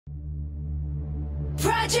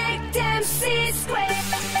Project MC².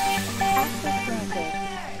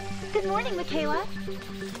 Good morning, McKeyla.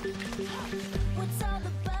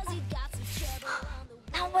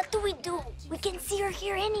 Now what do? We can see or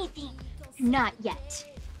hear anything. Not yet.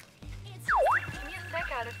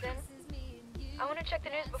 Tech Addison. I want to check the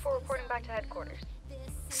news before reporting back to headquarters.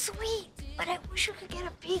 Sweet, but I wish we could get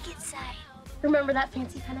a peek inside. Remember that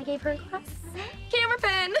fancy pen I gave her in class? Camera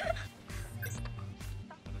pen!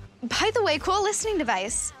 By the way, cool listening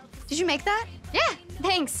device. Did you make that? Yeah,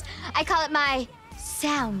 thanks. I call it my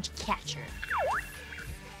sound catcher.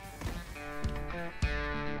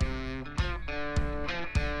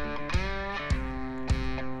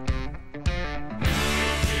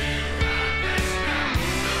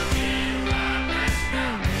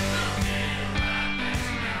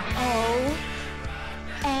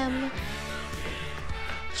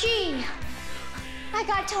 OMG. I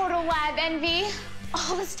got total lab envy.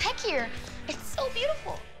 All this tech here. It's so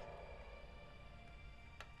beautiful.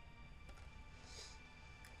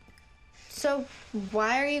 So,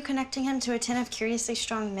 why are you connecting him to a tin of curiously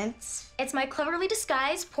strong mints? It's my cleverly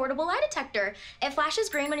disguised portable lie detector. It flashes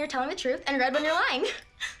green when you're telling the truth and red when you're lying.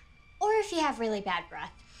 Or if you have really bad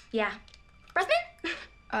breath. Yeah. Breath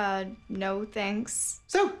mint? No thanks.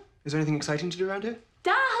 So, is there anything exciting to do around here?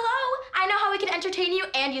 Duh, hello! I know how we can entertain you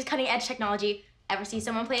and use cutting-edge technology. Ever see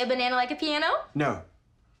someone play a banana like a piano? No,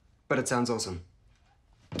 but it sounds awesome.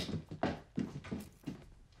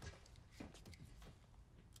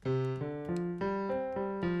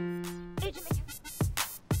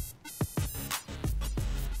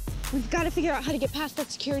 We've got to figure out how to get past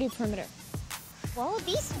that security perimeter. Whoa,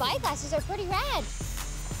 these spyglasses are pretty rad.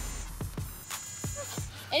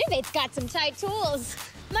 Innovate's got some tight tools.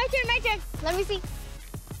 My turn. Let me see.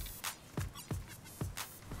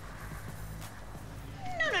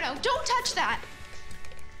 No, don't touch that.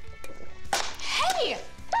 Hey,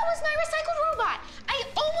 that was my recycled robot. I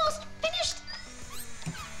almost finished.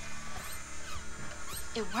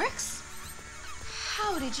 It works?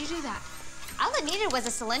 How did you do that? All it needed was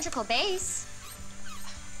a cylindrical base.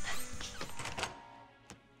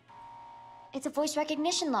 It's a voice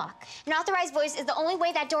recognition lock. An authorized voice is the only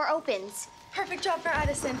way that door opens. Perfect job for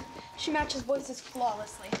Addison. She matches voices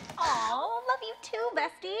flawlessly. Aw, love you too,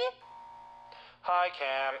 bestie. Hi,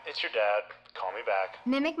 Cam. It's your dad. Call me back.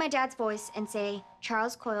 Mimic my dad's voice and say,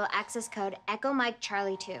 Charles Coyle, access code, Echo Mike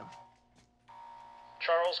Charlie 2.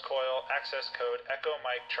 Charles Coyle, access code, Echo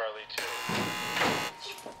Mike Charlie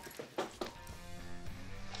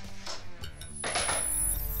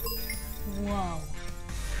 2. Whoa.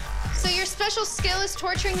 So your special skill is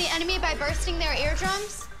torturing the enemy by bursting their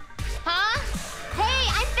eardrums? Huh? Hey,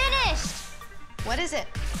 I'm finished! What is it?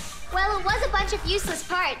 Well, it was a bunch of useless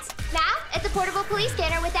parts. Now, it's a portable police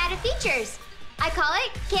scanner with added features. I call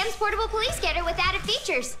it Cam's Portable Police Scanner with added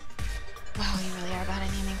features. Wow, you really are bad at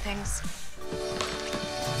naming things.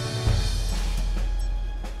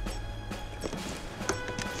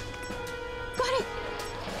 Got it!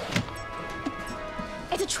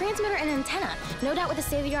 It's a transmitter and an antenna, no doubt with the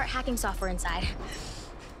state-of-the-art hacking software inside.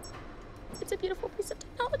 It's a beautiful piece of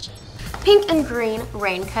technology. Pink and green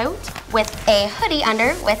raincoat with a hoodie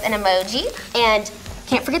under with an emoji. And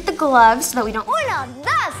can't forget the gloves so that we don't... 1, 2,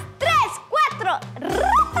 3, 4.